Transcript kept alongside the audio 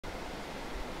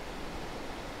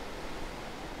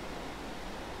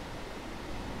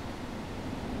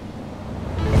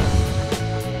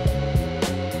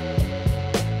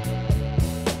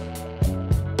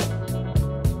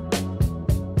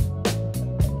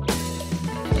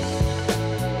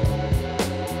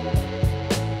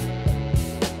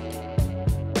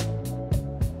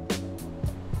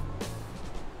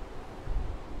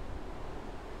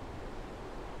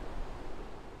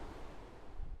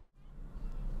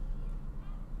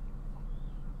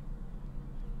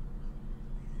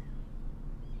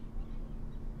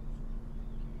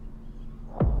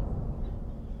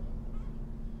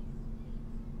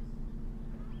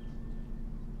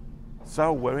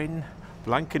So we're in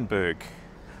Blakenburge,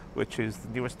 which is the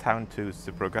nearest town to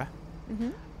Zeebrugge,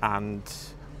 and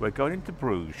we're going into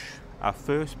Bruges, our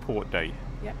first port day.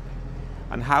 Yep.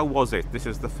 And how was it? This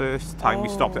is the first time we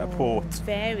stopped at a port.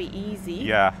 Very easy.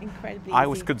 Yeah. Incredibly I easy.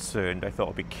 was concerned. I thought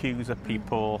it'd be queues of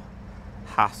people,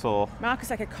 hassle. Mark is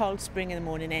like a cold spring in the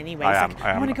morning anyway. I He's am. like,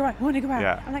 I want to go out, I want to go out.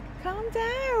 Yeah. I'm like, calm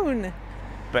down.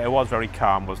 But it was very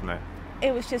calm, wasn't it?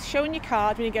 It was just showing your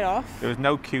card when you get off. There was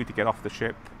no queue to get off the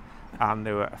ship, and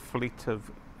there were a fleet of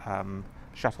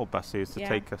shuttle buses to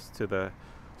take us to the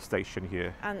station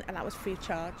here. And that was free of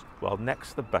charge. Well,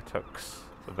 next to the buttocks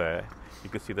there, you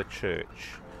can see the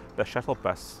church. The shuttle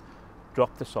bus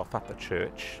dropped us off at the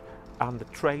church, and the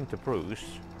train to Bruges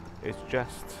is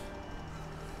just,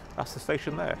 that's the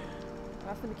station there.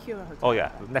 That's the Mercure Hotel. Oh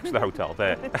yeah, next to the hotel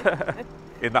there,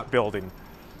 in that building.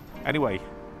 Anyway,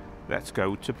 let's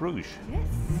go to Bruges. Yes.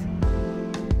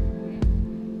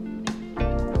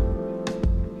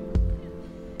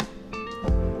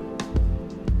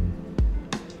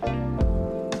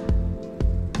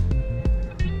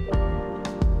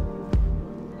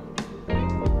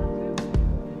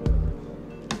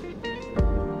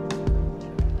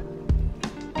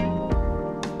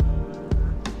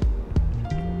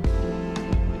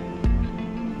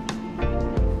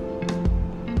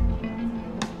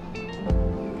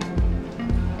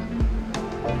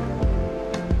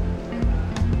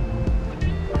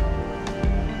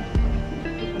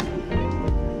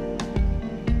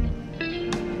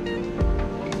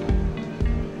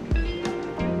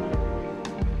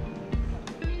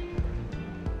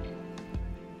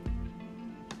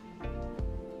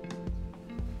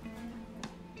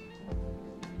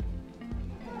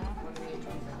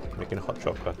 Making hot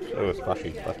chocolate. Oh, it's flashy.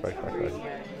 That's very flashy.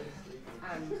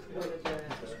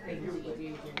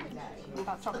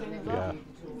 About chocolate as well? Yeah.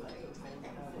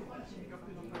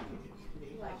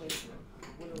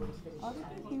 Oh,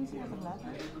 they use it as a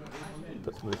leather.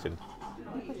 Put some of this in. You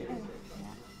put it in.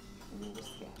 Yeah. And you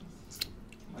just get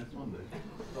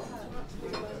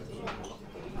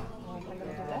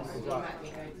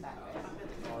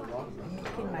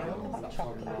making my own hot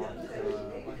chocolate.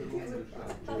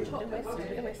 With a whisk,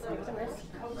 with a whisk, with a whisk.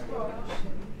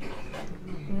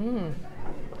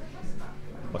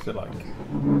 What's it like?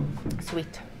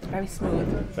 Sweet, very smooth,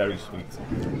 Very sweet.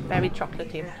 very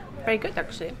chocolatey. Very good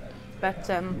actually, but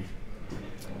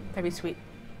very sweet.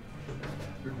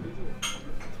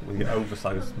 With your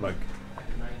oversized mug.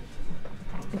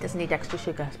 It doesn't need extra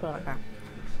sugar, let's put it like that.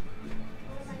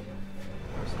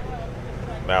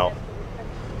 Now,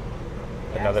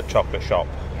 another chocolate shop.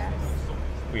 Yes.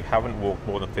 We haven't walked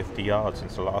more than 50 yards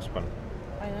since the last one.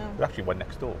 I know. We actually went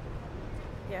next door.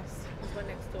 Yes, there's one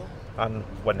next door. And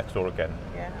went next door again.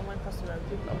 Yeah, and one across the road.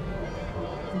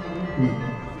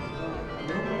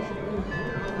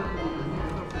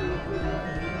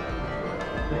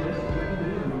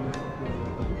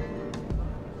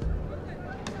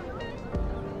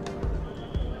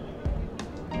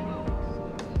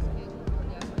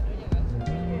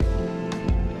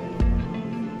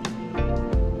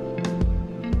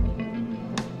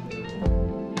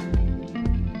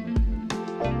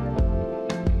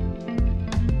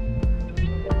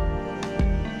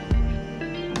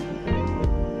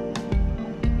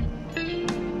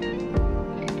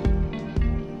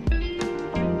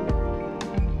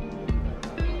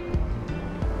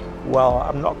 Well,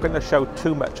 I'm not going to show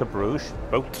too much of Bruges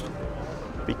boat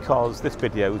because this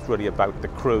video is really about the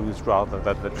cruise rather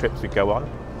than the trips we go on.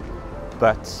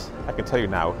 But I can tell you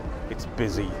now, it's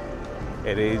busy.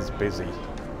 It is busy.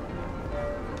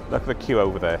 Look at the queue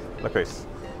over there. Look at this.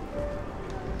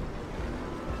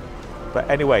 But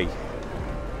anyway,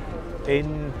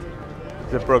 in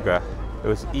Zeebrugge, it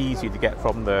was easy to get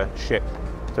from the ship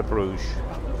to Bruges.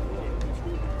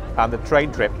 And the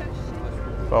train trip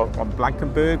on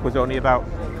Blakenburge was only about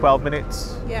 12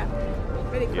 minutes. Yeah,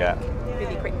 really quick. Yeah.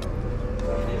 Really quick.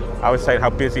 I was saying how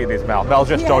busy it is, Mel. Mel's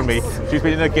just joined me. She's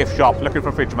been in a gift shop looking for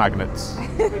fridge magnets.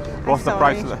 What's the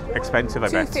price of the expensive, I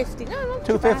bet? $2.50. No, not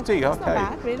too bad. $2.50, That's okay. not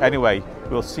bad, really. Anyway,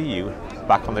 we'll see you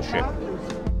back on the ship.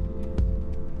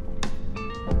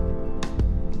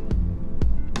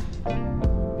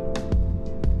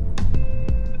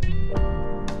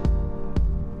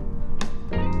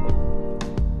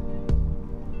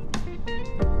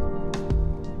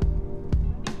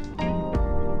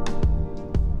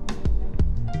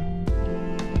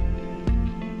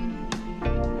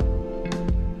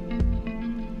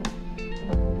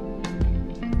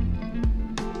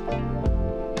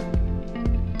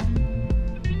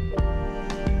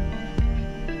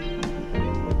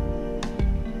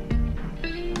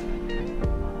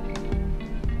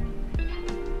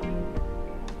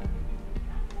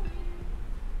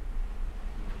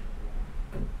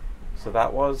 So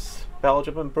that was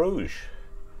Belgium and Bruges.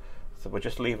 So we're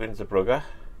just leaving Zeebrugge,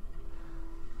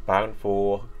 bound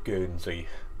for Guernsey.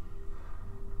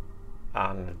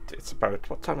 And it's about,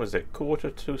 what time was it?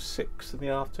 5:45 in the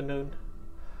afternoon.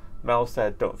 Mel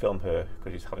said don't film her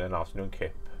because she's having an afternoon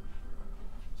kip.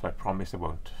 So I promise I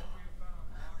won't.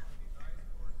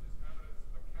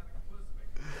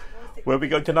 Where are we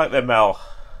going tonight then, Mel?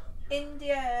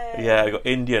 India. Yeah, we got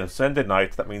Indian. Sunday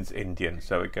night, that means Indian.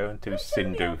 So we're going to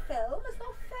Sindhu. Film? It's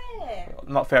not fair.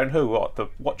 Not fair and who? What? The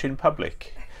watching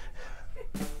public?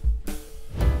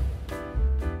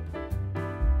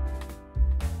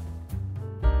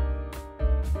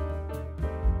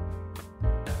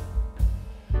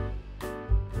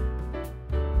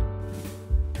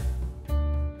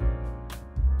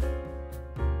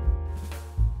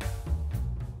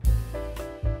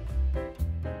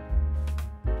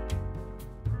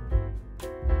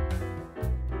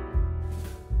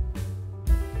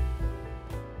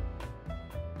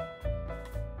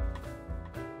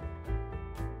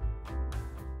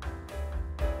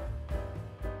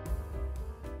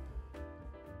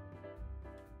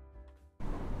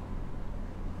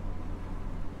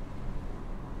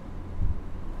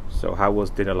 So how was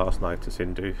dinner last night to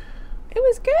Sindhu? It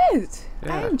was good.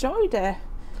 Yeah. I enjoyed it.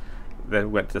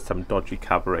 Then went to some dodgy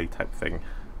cabaret type thing.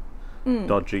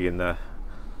 Dodgy in the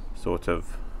sort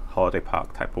of holiday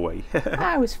park type of way.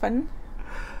 That was fun.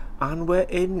 And we're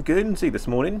in Guernsey this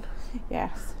morning.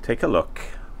 Yes. Take a look.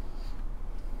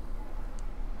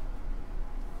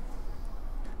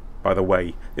 By the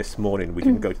way, this morning we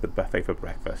didn't go to the buffet for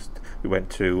breakfast. We went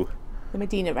to The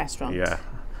Medina restaurant. yeah,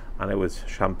 and it was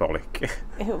shambolic.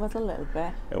 It was a little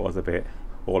bit. It was a bit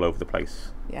all over the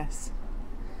place. Yes.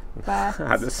 I But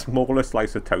had the smallest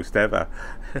slice of toast ever.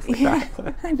 Like yeah,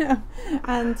 that. I know.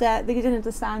 And they didn't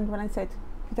understand when I said,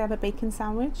 could I have a bacon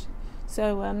sandwich?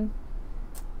 So, and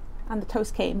the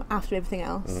toast came after everything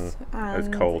else. And It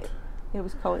was cold. It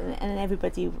was cold, and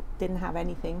everybody didn't have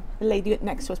anything. The lady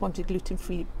next to us wanted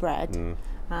gluten-free bread,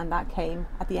 and that came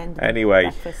at the end of Anyway.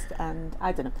 breakfast, and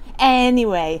I don't know.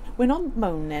 Anyway, we're not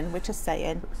moaning, we're just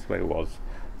saying. That's the way it was.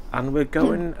 And we're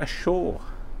going ashore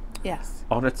Yes.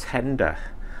 on a tender.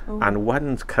 Oh. And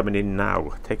one's coming in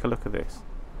now. Take a look at this.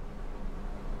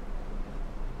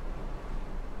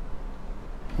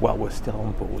 Well, we're still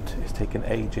on board. It's taken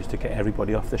ages to get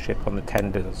everybody off the ship on the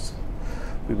tenders.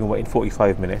 We've been waiting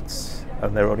 45 minutes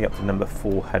and they're only up to number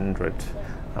 400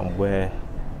 and we're...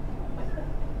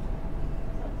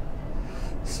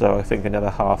 So I think another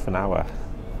half an hour.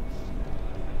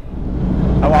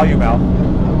 How are you, Mel?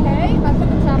 Okay, back on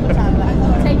the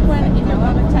travel. Take one if you're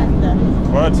on a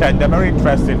tender. We're on a tender, very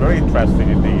interesting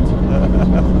indeed.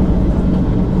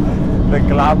 The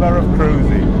glamour of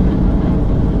cruising.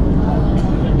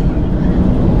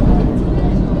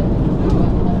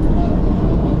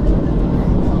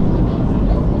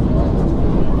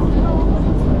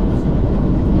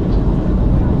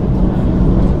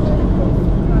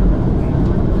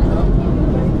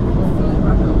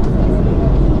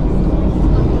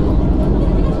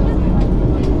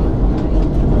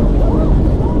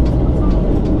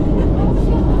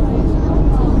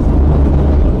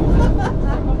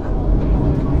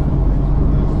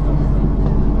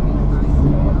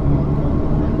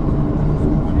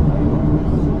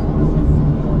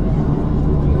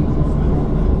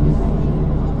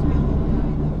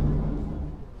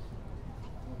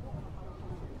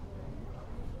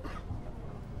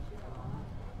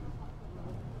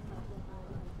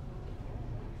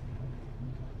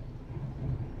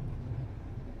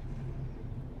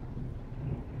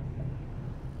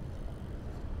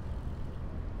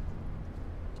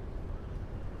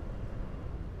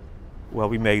 Well,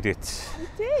 we made it. We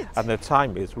did. And the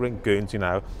time is, we're in Guernsey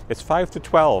now, it's 5 to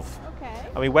 12. Okay.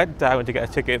 And we went down to get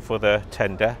a ticket for the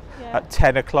tender Yeah. at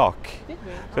 10 o'clock. Did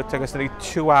we? So it took us nearly wow.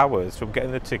 2 hours from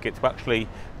getting the ticket to actually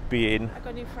being I got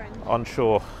a new friend. on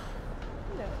shore.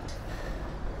 Hello.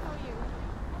 How are you?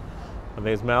 And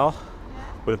there's Mel Yeah.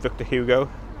 with Victor Hugo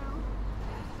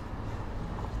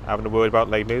having a word about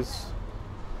Les Mis.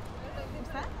 What's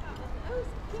that?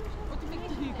 What did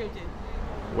Victor Hugo do?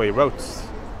 Well, he wrote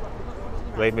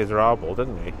Les Miserables,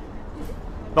 didn't he?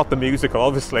 Not the musical,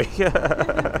 obviously.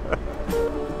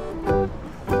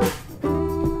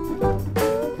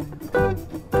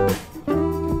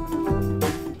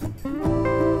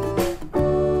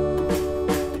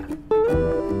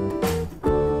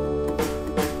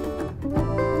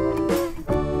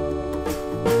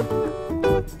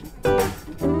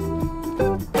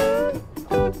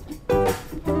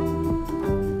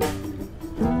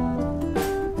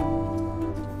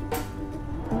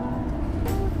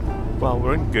 Well, we're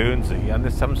we're in Guernsey and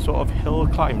there's some sort of hill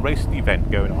climb racing event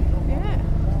going on.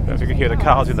 Yeah. As you can hear the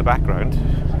cars in the background.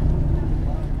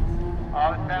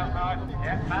 Oh, it sounds nice.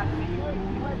 Yeah, Matthew.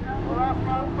 We're off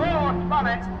on board, spun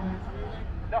it.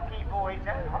 Lucky boys,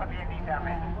 that's what be in these down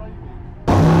there.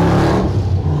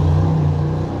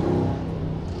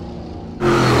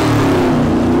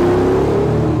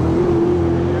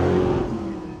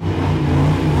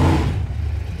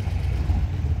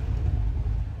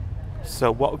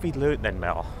 So what have we learnt then,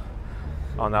 Mel,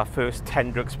 on our first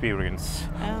tender experience?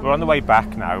 We're on the way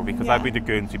back now because I've been to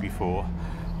Guernsey before,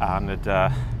 and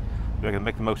we're going to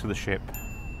make the most of the ship.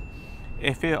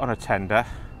 If you're on a tender,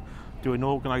 do an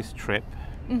organised trip,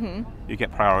 you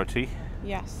get priority.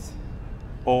 Yes.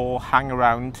 Or hang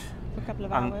around For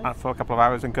a couple of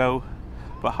hours and go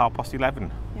but 11:30.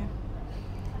 Yeah.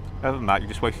 Other than that, you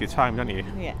just waste your time, don't you?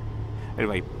 Yeah.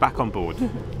 Anyway, back on board.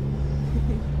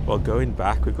 Well, going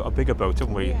back, we've got a bigger boat,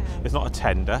 haven't we? Yeah. It's not a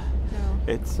tender.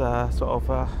 No. It's sort of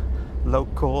a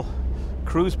local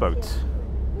cruise boat.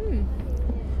 And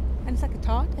it's like a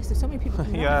TARDIS. There's so many people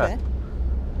coming Yeah. out of it.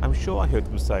 I'm sure I heard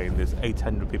them saying there's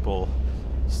 800 people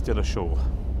still ashore.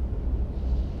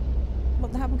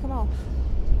 What, they haven't come off?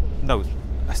 No,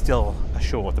 are still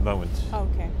ashore at the moment. Oh,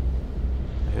 okay.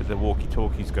 I heard the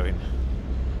walkie-talkies going.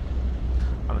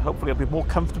 And hopefully it'll be more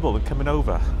comfortable than coming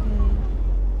over.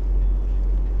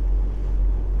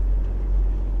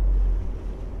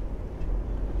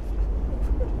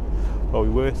 Well, we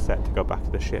were set to go back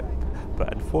to the ship,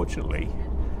 but unfortunately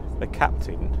the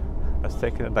captain has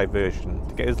taken a diversion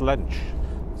to get his lunch.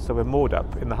 So we're moored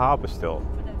up in the harbour still.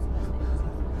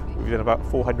 We've done about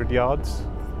 400 yards.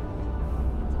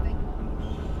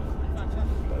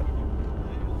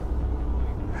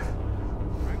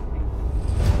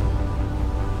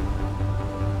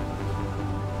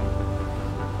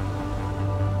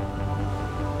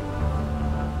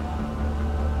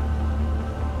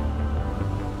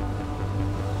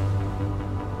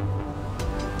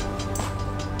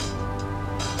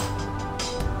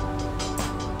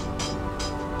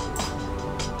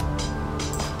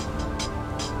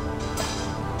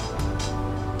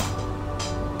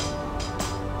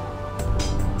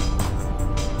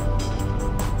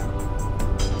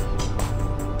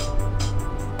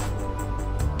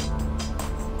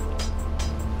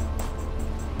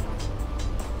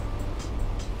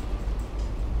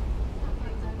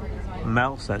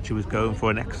 Mel said she was going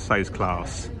for an exercise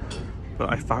class,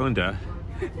 but I found her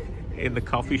in the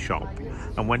coffee shop,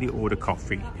 and when you order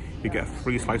coffee you get a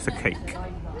free slice of cake.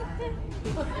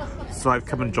 So I've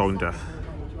come and joined her.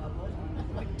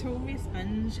 Victoria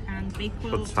sponge and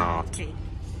bakewell tart. cake.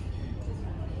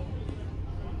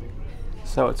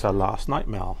 So it's our last night,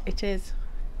 Mel. It is.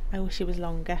 I wish it was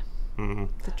longer.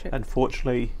 The trip.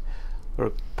 Unfortunately,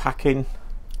 we're packing,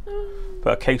 but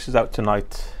our case is out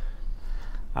tonight,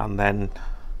 and then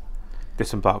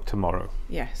disembark tomorrow.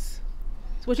 Yes.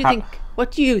 So what do you think?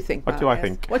 What do you think? What do I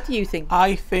think? What do you think?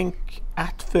 I think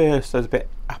at first I was a bit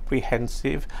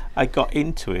apprehensive. I got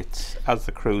into it as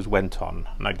the cruise went on,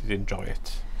 and I did enjoy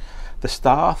it. The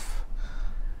staff,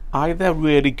 either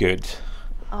really good,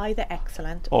 either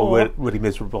excellent, or really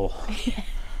miserable.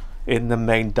 In the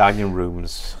main dining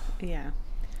rooms, yeah,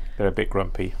 they're a bit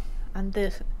grumpy. And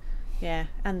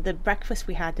and the breakfast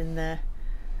we had in the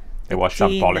it was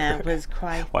shambolic. Was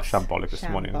quite shambolic this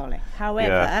morning.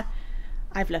 However,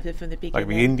 I've loved it from the beginning.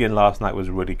 Like the Indian last night was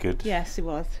really good. Yes, it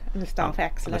was, and the staff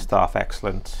excellent. And the staff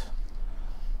excellent.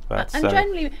 But, and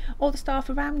generally, all the staff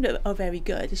around are very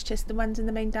good. It's just the ones in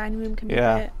the main dining room can be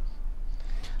a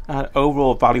bit.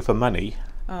 Overall value for money.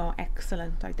 Oh,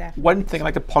 excellent! I definitely. One thing I'd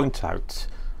like to point out: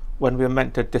 when we were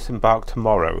meant to disembark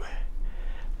tomorrow,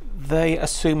 they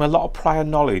assume a lot of prior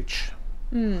knowledge.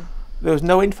 There was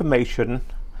no information.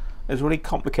 It was really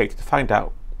complicated to find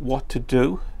out what to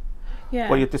do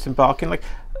while you're disembarking. Like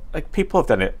people have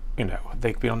done it, you know,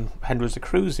 they've been on hundreds of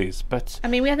cruises, but I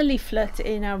mean, we had a leaflet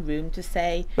in our room to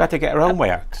say we had to get our own way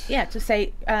out. Yeah, to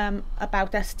say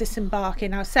about us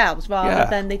disembarking ourselves rather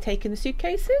than they taking the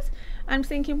suitcases. I'm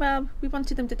thinking, well, we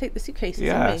wanted them to take the suitcases.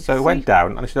 Yeah, so it went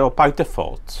down, and I said, oh, by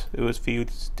default, it was for you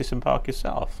to disembark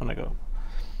yourself. And I go,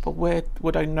 but where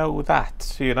would I know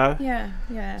that, you know? Yeah,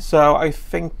 yeah. So I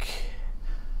think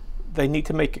they need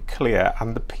to make it clear,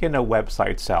 and the P&O website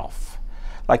itself,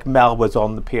 like Mel was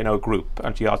on the P&O group,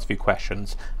 and she asked a few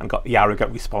questions and got the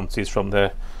arrogant responses from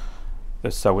the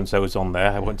so-and-sos on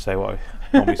there. I won't say what I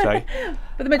normally say.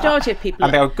 But the majority of people...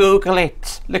 And they'll Google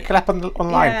it, look it up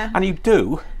online. Yeah. And you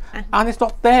do, and it's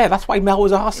not there. That's why Mel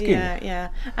was asking. Yeah.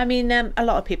 I mean, a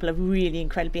lot of people are really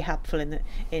incredibly helpful in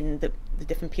the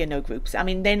different P&O groups. I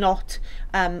mean, they're not.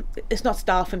 It's not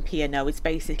staff from P&O. It's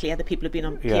basically other people who've been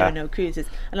on P&O cruises,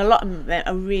 and a lot of them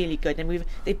are really good, and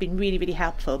they've been really, really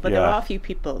helpful. But there are a few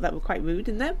people that were quite rude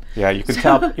in them. Yeah, you can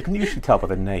tell. You can usually tell by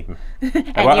the name.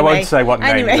 I won't say what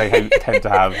name they tend to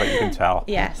have, but you can tell.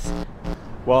 Yes.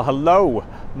 Well, hello,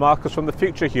 Marcus from the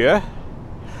future here.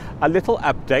 A little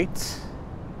update.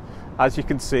 As you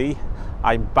can see,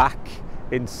 I'm back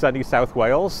in sunny South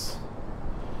Wales.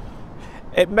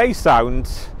 It may sound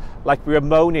like we were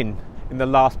moaning in the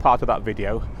last part of that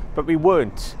video, but we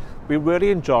weren't. We really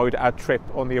enjoyed our trip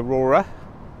on the Aurora.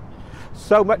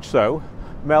 So much so,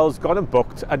 Mel's gone and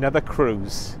booked another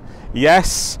cruise.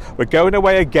 Yes, we're going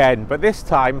away again, but this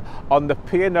time on the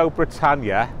P&O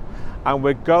Britannia, and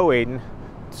we're going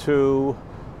to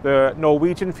the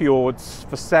Norwegian fjords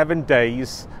for 7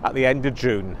 days at the end of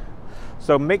June.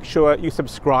 So make sure you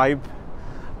subscribe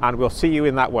and we'll see you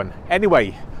in that one.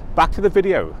 Anyway, back to the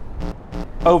video.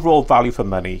 Overall value for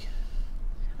money.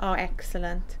 Oh,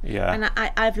 excellent. Yeah. And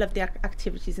I've loved the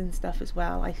activities and stuff as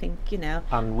well, I think, you know.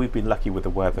 And we've been lucky with the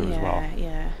weather as well.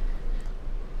 Yeah.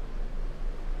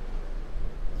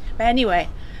 But anyway,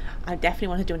 I definitely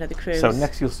want to do another cruise. So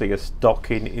next you'll see us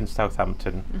docking in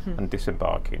Southampton and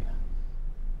disembarking.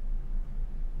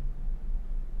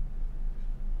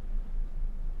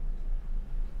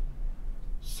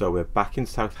 So we're back in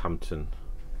Southampton.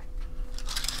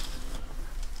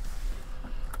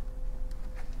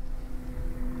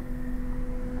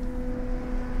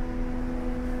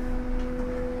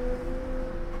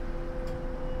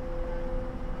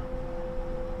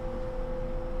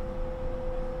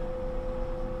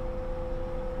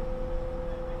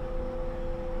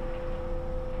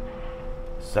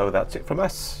 So that's it from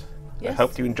us. Yes. I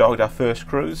hope you enjoyed our first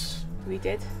cruise. We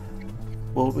did.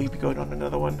 Will we be going on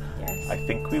another one? Yes. I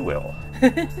think we will.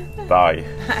 Bye.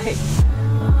 Bye.